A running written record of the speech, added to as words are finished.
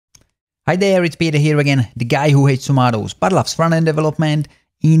Hi there, it's Peter here again, the guy who hates tomatoes but loves front-end development.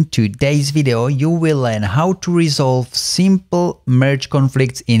 In today's video, you will learn how to resolve simple merge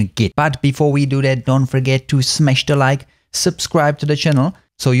conflicts in Git. But before we do that, don't forget to smash the like, subscribe to the channel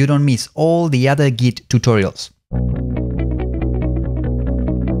so you don't miss all the other Git tutorials.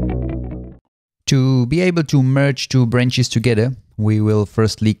 To be able to merge two branches together, we will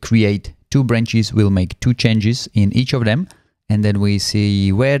firstly create two branches. We'll make two changes in each of them. And then we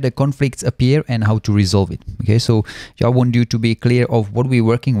see where the conflicts appear and how to resolve it. Okay, so I want you to be clear of what we're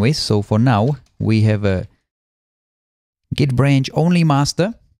working with. So for now, we have a Git branch only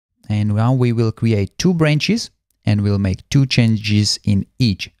master. And now we will create two branches and we'll make two changes in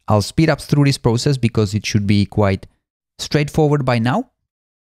each. I'll speed up through this process because it should be quite straightforward by now.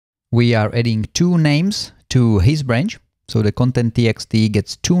 We are adding two names to his branch. So the content.txt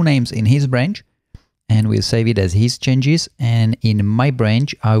gets two names in his branch. And we'll save it as his changes, and in my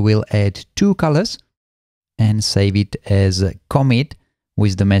branch I will add two colors and save it as a commit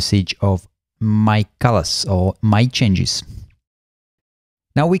with the message of my colors or my changes.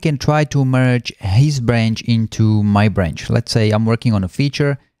 Now we can try to merge his branch into my branch. Let's say I'm working on a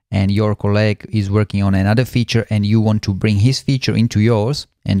feature and your colleague is working on another feature and you want to bring his feature into yours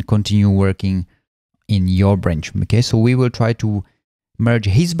and continue working in your branch. Okay, so we will try to merge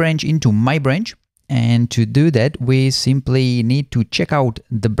his branch into my branch. And to do that, we simply need to check out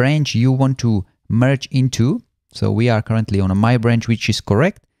the branch you want to merge into. So we are currently on a my branch, which is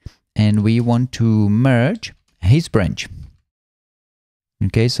correct. And we want to merge his branch.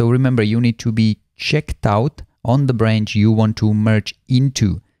 Okay, so remember, you need to be checked out on the branch you want to merge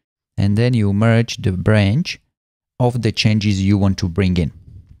into. And then you merge the branch of the changes you want to bring in.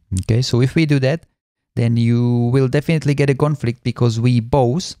 Okay, so if we do that, then you will definitely get a conflict because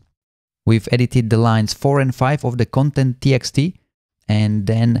we've edited the lines 4 and 5 of the content.txt, and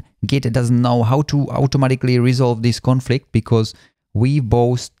then Git doesn't know how to automatically resolve this conflict because we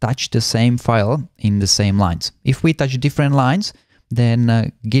both touch the same file in the same lines. If we touch different lines,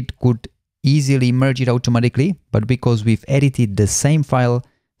 then Git could easily merge it automatically, but because we've edited the same file,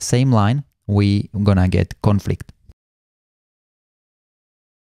 same line, we're gonna get conflict.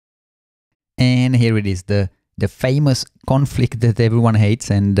 And here it is, the famous conflict that everyone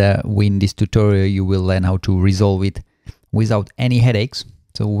hates, and in this tutorial you will learn how to resolve it without any headaches.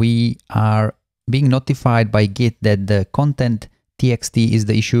 So we are being notified by Git that the content.txt is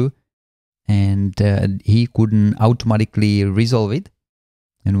the issue and he couldn't automatically resolve it,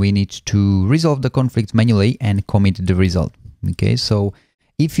 and we need to resolve the conflict manually and commit the result. Okay, so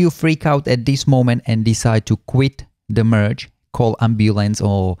if you freak out at this moment and decide to quit the merge, call ambulance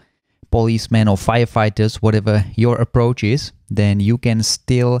or policemen or firefighters, whatever your approach is, then you can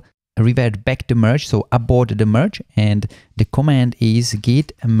still revert back the merge, so abort the merge, and the command is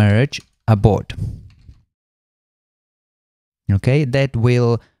git merge abort. Okay, that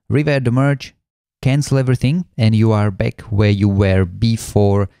will revert the merge, cancel everything, and you are back where you were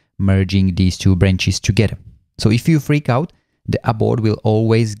before merging these two branches together. So if you freak out, the abort will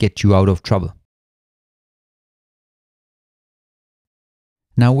always get you out of trouble.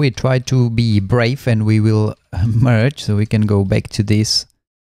 Now we try to be brave and we will merge, so we can go back to this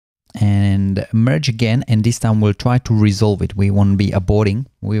and merge again, and this time we'll try to resolve it. We won't be aborting,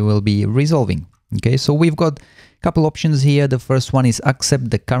 we will be resolving. Okay, so we've got a couple options here. The first one is accept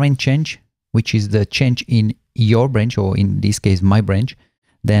the current change, which is the change in your branch, or in this case my branch.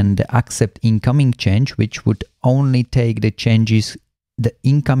 Then the accept incoming change, which would only take the changes, the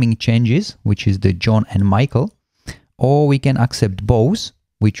incoming changes, which is the John and Michael. Or we can accept both,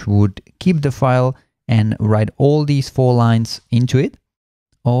 which would keep the file and write all these 4 lines into it.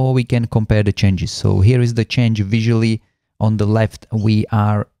 Or we can compare the changes. So here is the change visually. On the left, we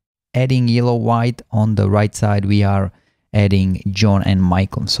are adding yellow, white. On the right side, we are adding John and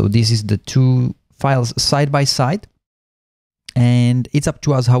Michael. So this is the two files side by side. And it's up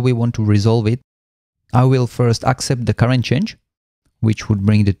to us how we want to resolve it. I will first accept the current change, which would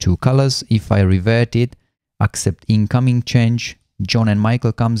bring the two colors. If I revert it, accept incoming change, John and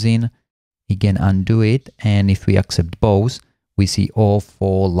Michael comes in, again undo it, and if we accept both, we see all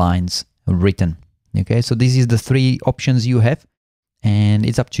 4 lines written. Okay, so this is the 3 options you have, and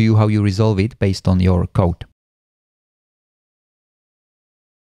it's up to you how you resolve it based on your code.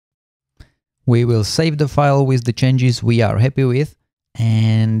 We will save the file with the changes we are happy with,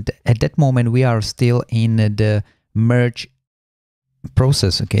 and at that moment we are still in the merge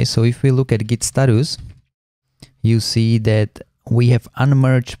process. Okay, so if we look at Git status, you see that we have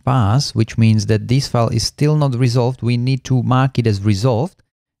unmerged pass, which means that this file is still not resolved. We need to mark it as resolved,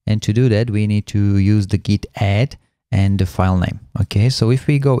 and to do that we need to use the git add and the file name. Okay, so if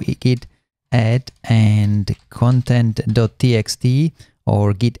we go git add and content.txt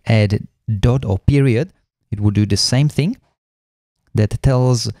or git add dot or period, it will do the same thing. That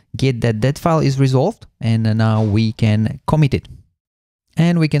tells Git that that file is resolved, and now we can commit it.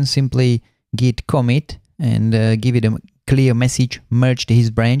 And we can simply git commit and give it a clear message, merged his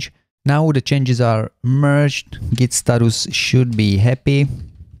branch. Now the changes are merged, git status should be happy,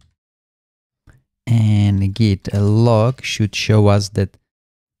 and git log should show us that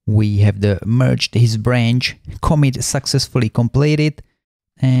we have the merged his branch commit successfully completed.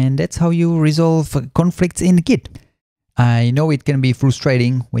 And that's how you resolve conflicts in Git. I know it can be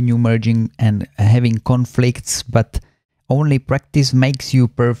frustrating when you're merging and having conflicts, but only practice makes you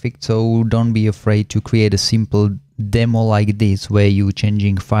perfect, so don't be afraid to create a simple demo like this where you're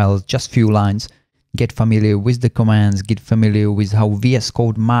changing files, just few lines. Get familiar with the commands, get familiar with how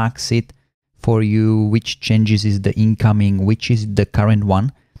VSCode marks it for you, which changes is the incoming, which is the current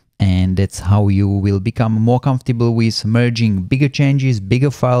one. And that's how you will become more comfortable with merging bigger changes, bigger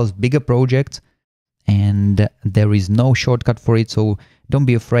files, bigger projects. And there is no shortcut for it, so don't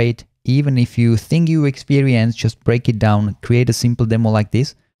be afraid. Even if you think you experience, just break it down, create a simple demo like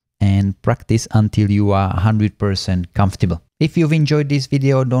this, and practice until you are 100% comfortable. If you've enjoyed this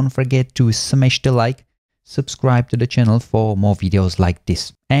video, don't forget to smash the like, subscribe to the channel for more videos like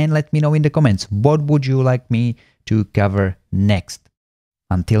this, and let me know in the comments what would you like me to cover next.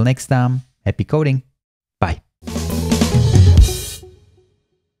 Until next time, happy coding!